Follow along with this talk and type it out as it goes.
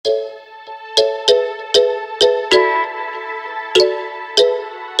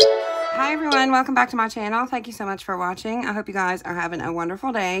Hi everyone, welcome back to my channel. Thank you so much for watching. I hope you guys are having a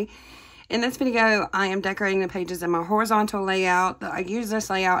wonderful day. In this video, I am decorating the pages in my horizontal layout. I use this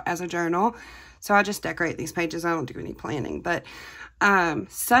layout as a journal, so I just decorate these pages. I don't do any planning, but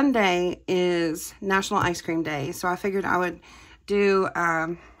Sunday is National Ice Cream Day, so I figured I would do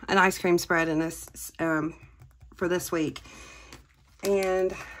an ice cream spread in this for this week.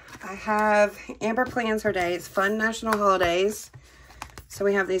 And I have Amber plans her day. It's fun national holidays. So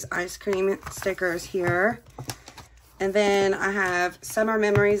we have these ice cream stickers here. And then I have Summer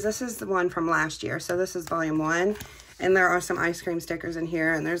Memories. This is the one from last year. So this is volume 1. And there are some ice cream stickers in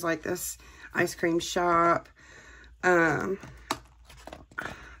here. And there's like this ice cream shop. I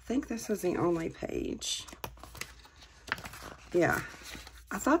think this was the only page. Yeah.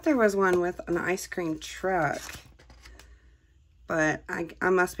 I thought there was one with an ice cream truck. But I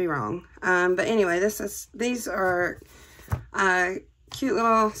must be wrong. But anyway, these are cute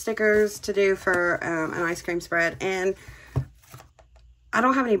little stickers to do for an ice cream spread. And I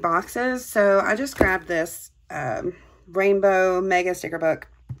don't have any boxes, so I just grabbed this rainbow mega sticker book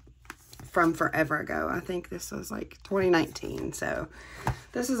from forever ago. I think this was like 2019, so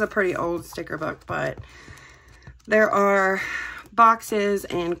this is a pretty old sticker book, but there are boxes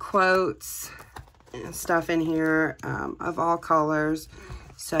and quotes and stuff in here of all colors,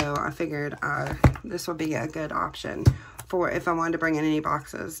 so I figured this would be a good option for if I wanted to bring in any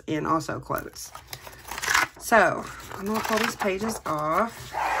boxes and also quotes. So I'm gonna pull these pages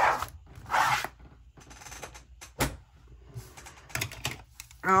off.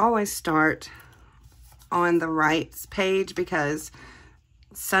 I always start on the right page because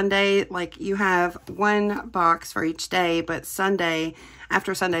Sunday, like, you have one box for each day, but Sunday,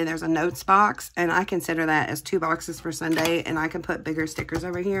 after Sunday, there's a notes box, and I consider that as 2 boxes for Sunday, and I can put bigger stickers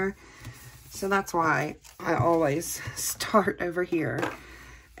over here. So that's why I always start over here.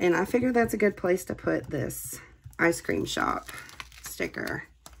 And I figured that's a good place to put this ice cream shop sticker.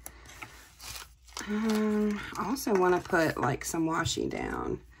 I also want to put like some washi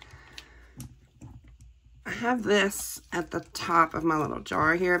down. I have this at the top of my little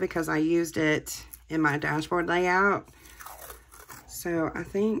jar here because I used it in my dashboard layout. So I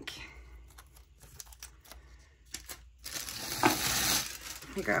think,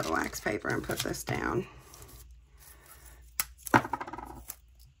 let me grab a wax paper and put this down.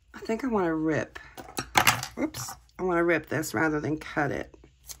 I think I want to rip, whoops, I want to rip this rather than cut it.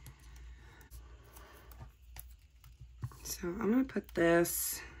 So I'm going to put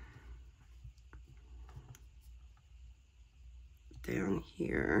this down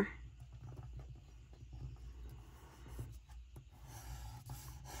here.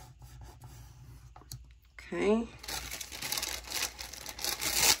 Okay.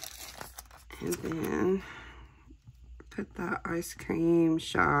 And then put the ice cream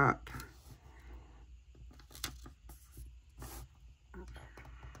shop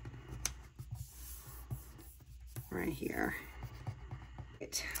right here.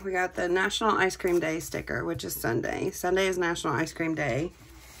 We got the National Ice Cream Day sticker, which is Sunday. Sunday is National Ice Cream Day.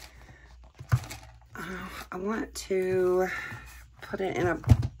 I want to put it in a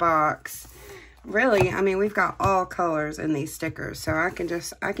box. Really, I mean, we've got all colors in these stickers, so I can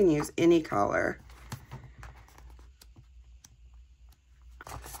use any color.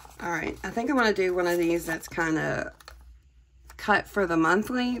 All right, I think I'm gonna do one of these that's kind of cut for the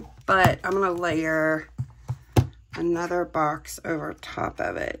monthly, but I'm gonna layer another box over top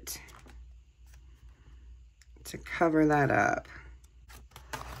of it to cover that up.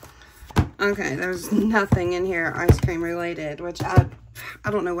 Okay, there's nothing in here ice cream related, which I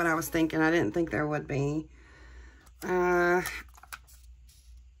don't know what I was thinking. I didn't think there would be. If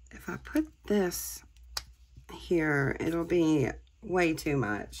I put this here, it'll be way too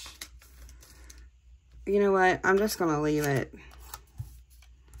much. You know what? I'm just gonna leave it.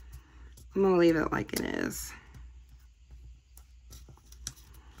 I'm gonna leave it like it is.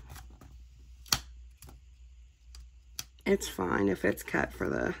 It's fine if it's cut for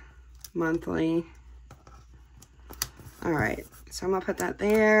the monthly. All right, so I'm gonna put that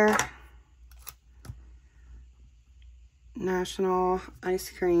there. National Ice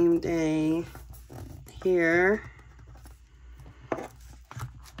Cream Day here.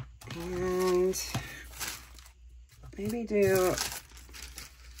 And maybe do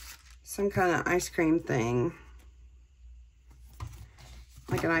some kind of ice cream thing.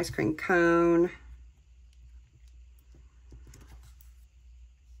 Like an ice cream cone.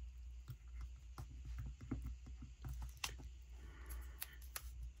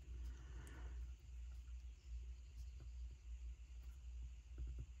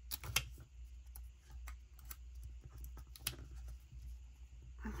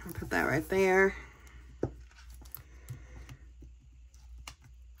 that right there.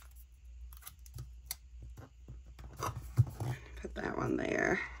 Put that one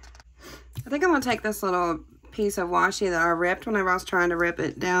there. I think I'm gonna take this little piece of washi that I ripped whenever I was trying to rip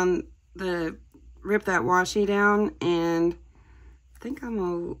it down, rip that washi down, and I think I'm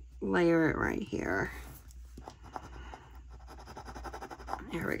gonna layer it right here.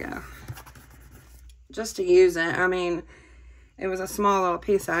 Here we go. Just to use it. I mean, it was a small little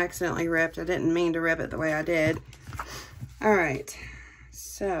piece I accidentally ripped. I didn't mean to rip it the way I did. All right,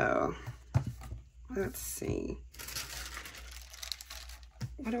 so let's see.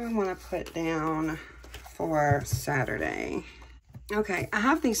 What do I want to put down for Saturday? Okay, I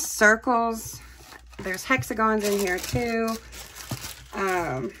have these circles. There's hexagons in here too.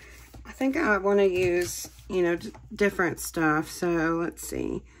 I think I want to use, you know, different stuff. So let's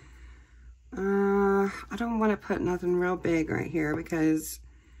see. I don't want to put nothing real big right here because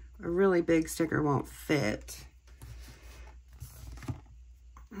a really big sticker won't fit.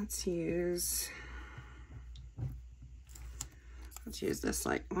 Let's use this,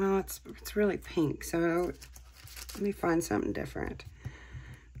 like, well, it's really pink, so let me find something different.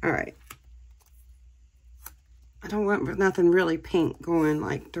 All right. I don't want nothing really pink going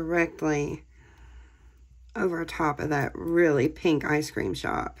like directly over top of that really pink ice cream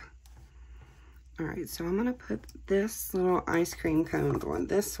shop. All right, so I'm gonna put this little ice cream cone going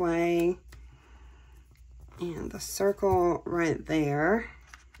this way and the circle right there.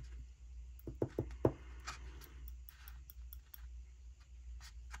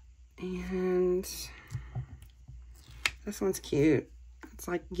 And this one's cute. It's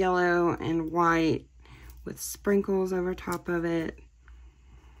like yellow and white with sprinkles over top of it.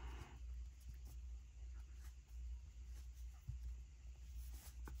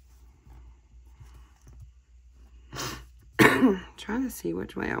 Trying to see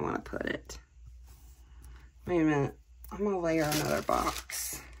which way I want to put it. Wait a minute. I'm going to layer another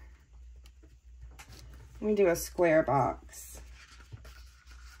box. Let me do a square box.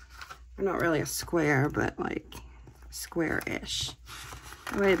 Or not really a square, but like square-ish.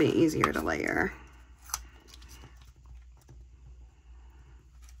 That way it'd be easier to layer.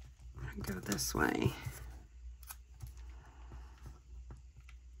 Go this way.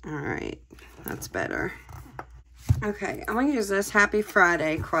 All right, that's better. Okay, I'm gonna use this Happy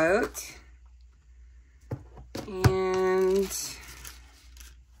Friday quote. And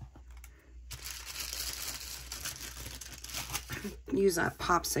use that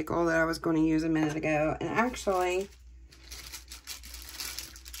popsicle that I was going to use a minute ago. And actually,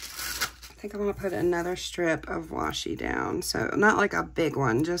 I think I'm going to put another strip of washi down. So not like a big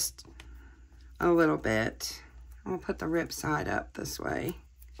one, just a little bit. I'm going to put the rip side up this way.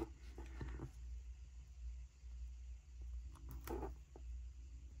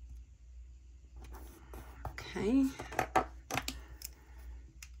 Okay.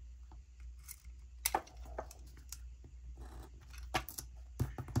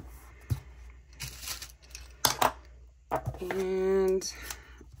 And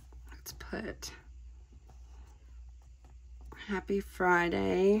let's put Happy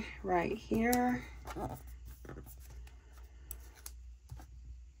Friday right here.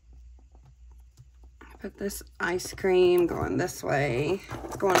 Put this ice cream going this way.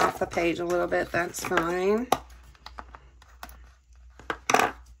 It's going off the page a little bit, that's fine.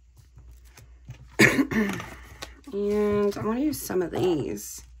 And I want to use some of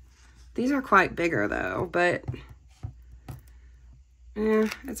these. These are quite bigger though, but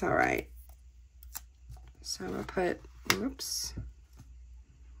it's all right. So I'm gonna put, whoops.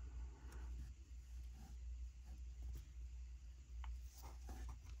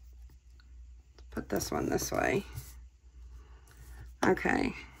 Put this one this way.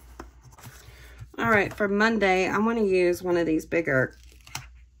 Okay. All right, for Monday, I'm gonna use one of these bigger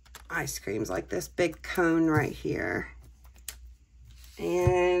ice creams, like this big cone right here.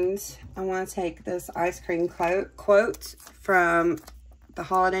 And I want to take this ice cream quote from the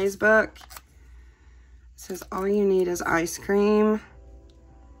Holidays book. It says, all you need is ice cream.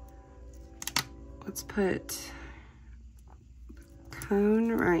 Let's put the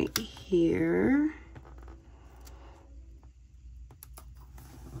cone right here.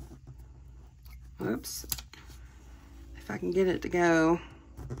 Whoops. If I can get it to go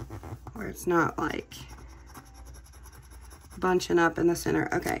where it's not like bunching up in the center.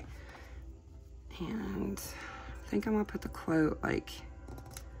 Okay. And I think I'm gonna put the quote like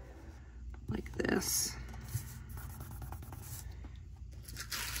this.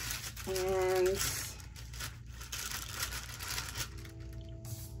 And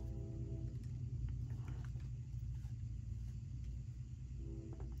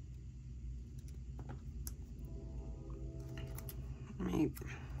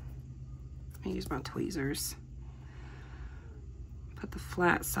use my tweezers. Put the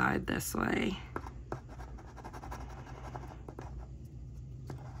flat side this way.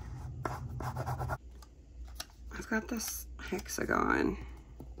 I've got this hexagon.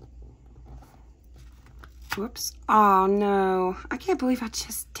 Whoops. Oh no. I can't believe I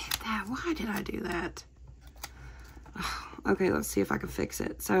just did that. Why did I do that? Oh, okay, let's see if I can fix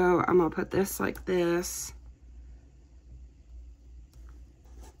it. So I'm gonna put this like this.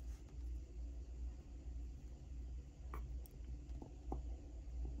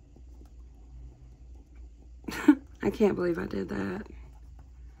 I can't believe I did that.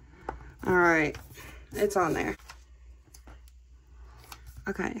 All right, it's on there.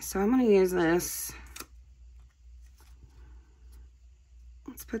 Okay, so I'm gonna use this.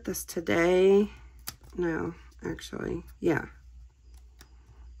 Let's put this today. No, actually, yeah.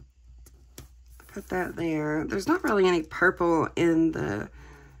 Put that there. There's not really any purple in the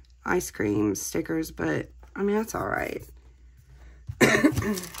ice cream stickers, but I mean, that's all right.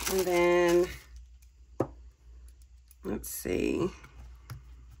 And then, let's see.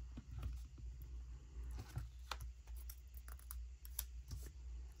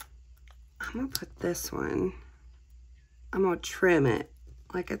 I'm gonna put this one, I'm gonna trim it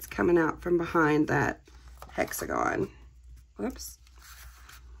like it's coming out from behind that hexagon. Whoops.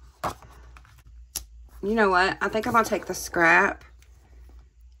 You know what? I think I'm gonna take the scrap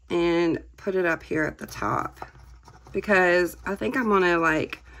and put it up here at the top, because I think I'm gonna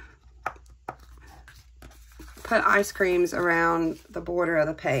like put ice creams around the border of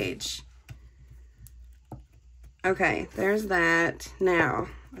the page. Okay, there's that. Now,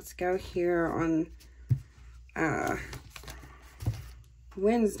 let's go here on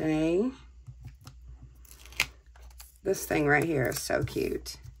Wednesday. This thing right here is so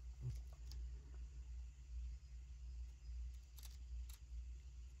cute.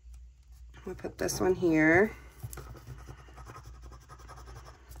 I'm gonna put this one here.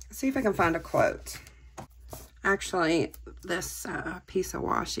 Let's see if I can find a quote. Actually, this piece of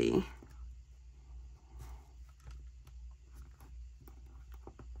washi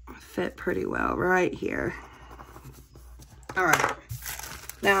fit pretty well right here. All right,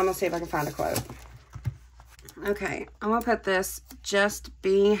 now I'm gonna see if I can find a quote. Okay, I'm gonna put this, just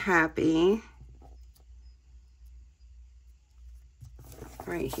be happy,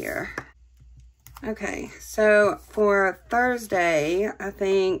 right here. Okay, so for Thursday, I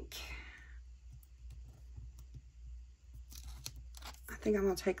think I'm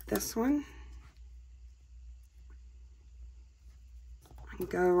gonna take this one and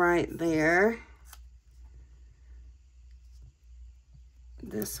go right there.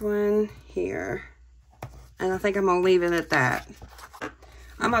 This one here. And I think I'm gonna leave it at that.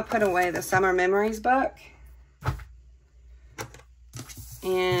 I'm gonna put away the Summer Memories book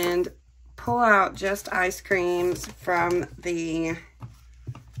and pull out just ice creams from the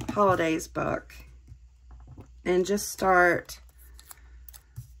Holidays book and just start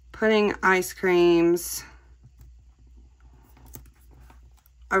putting ice creams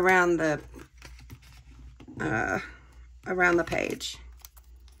around the page.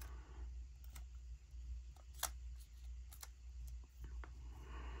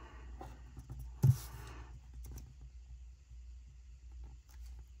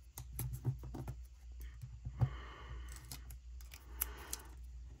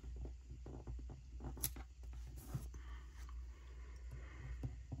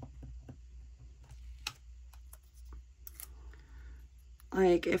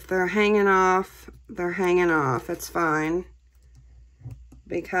 Like, if they're hanging off, they're hanging off. It's fine.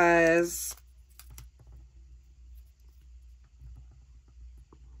 Because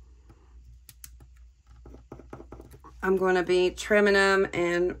I'm going to be trimming them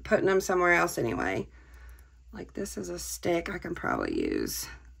and putting them somewhere else anyway. Like, this is a stick I can probably use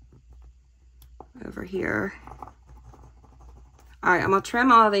over here. All right, I'm going to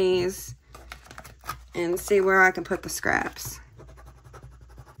trim all these and see where I can put the scraps.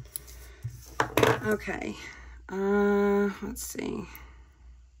 Okay, let's see.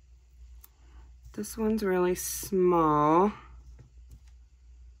 This one's really small.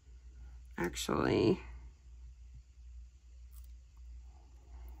 Actually,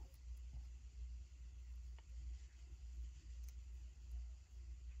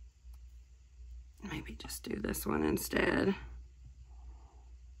 maybe just do this one instead.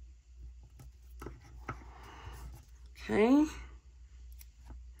 Okay.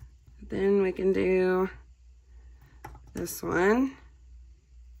 Then we can do this one.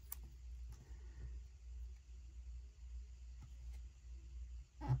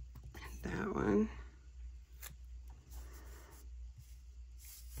 And that one.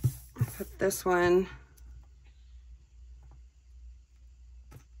 Put this one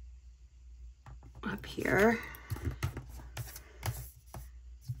up here.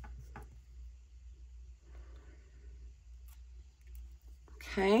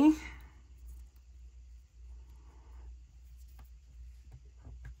 Okay.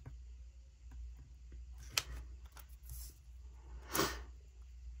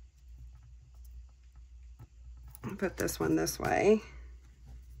 Put this one this way.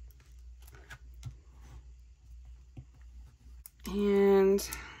 And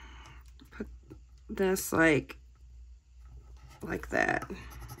put this like that.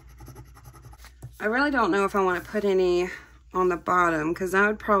 I really don't know if I want to put any on the bottom because I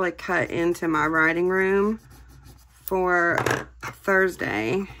would probably cut into my writing room for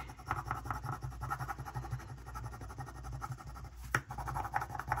Thursday.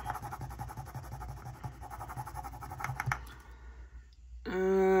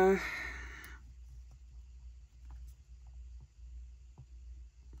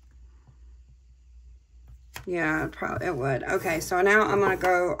 Yeah, it would. Okay, so now I'm going to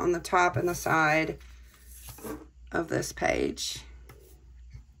go on the top and the side of this page.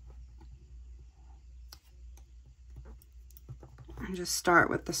 And just start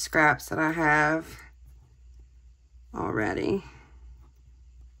with the scraps that I have already.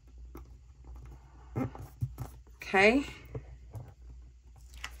 Okay.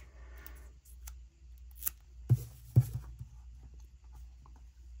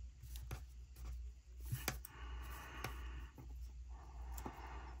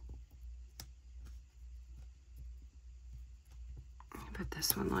 Put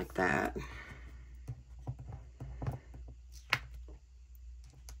this one like that.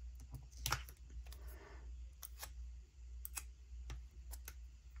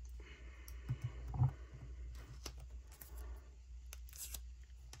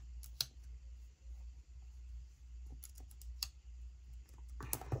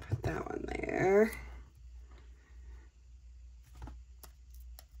 Put that one there.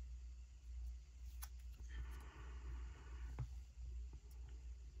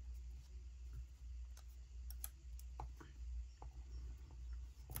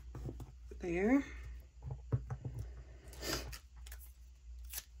 There.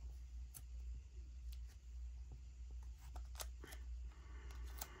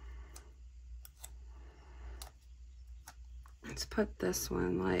 Let's put this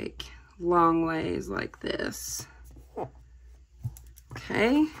one like long ways like this.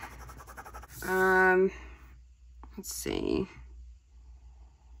 Okay. Let's see.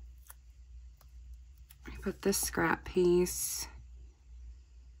 Put this scrap piece.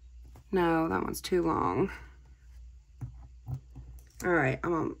 No, that one's too long. All right,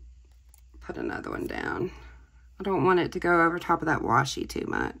 I'm gonna put another one down. I don't want it to go over top of that washi too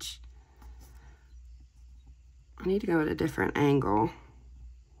much. I need to go at a different angle.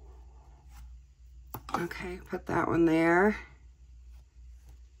 Okay, put that one there.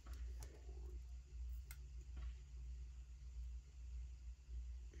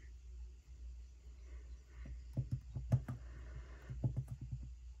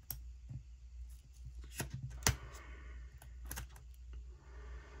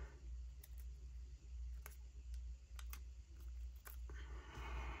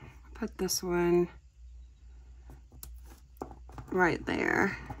 Put this one right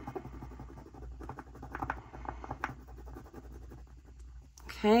there.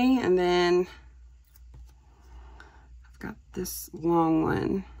 Okay, and then I've got this long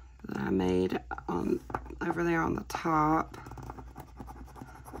one that I made on over there on the top.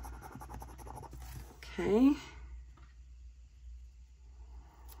 Okay.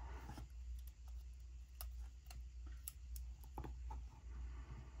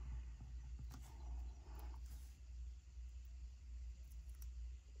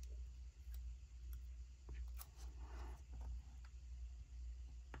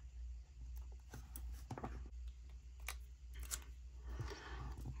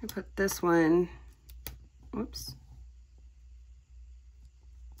 I put this one, whoops,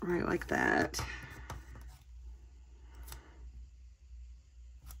 right like that.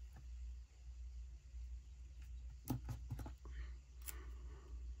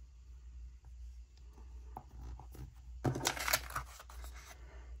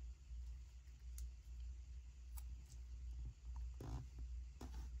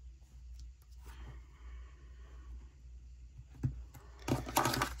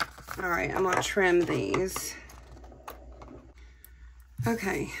 All right, I'm gonna trim these.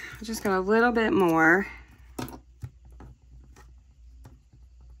 Okay, I just got a little bit more.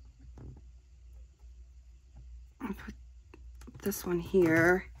 I'll put this one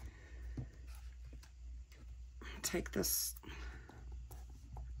here. take this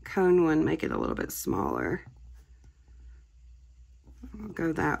cone one, make it a little bit smaller. I'll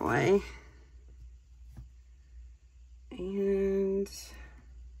go that way. And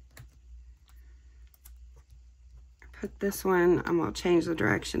put this one, I'm going to change the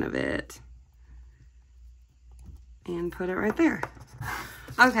direction of it and put it right there.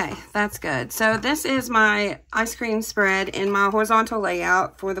 Okay, that's good. So this is my ice cream spread in my horizontal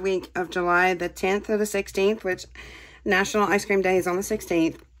layout for the week of July the 10th or the 16th, which National Ice Cream Day is on the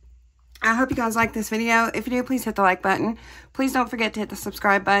 16th. I hope you guys like this video. If you do, please hit the like button. Please don't forget to hit the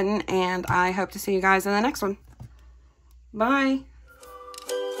subscribe button, and I hope to see you guys in the next one. Bye.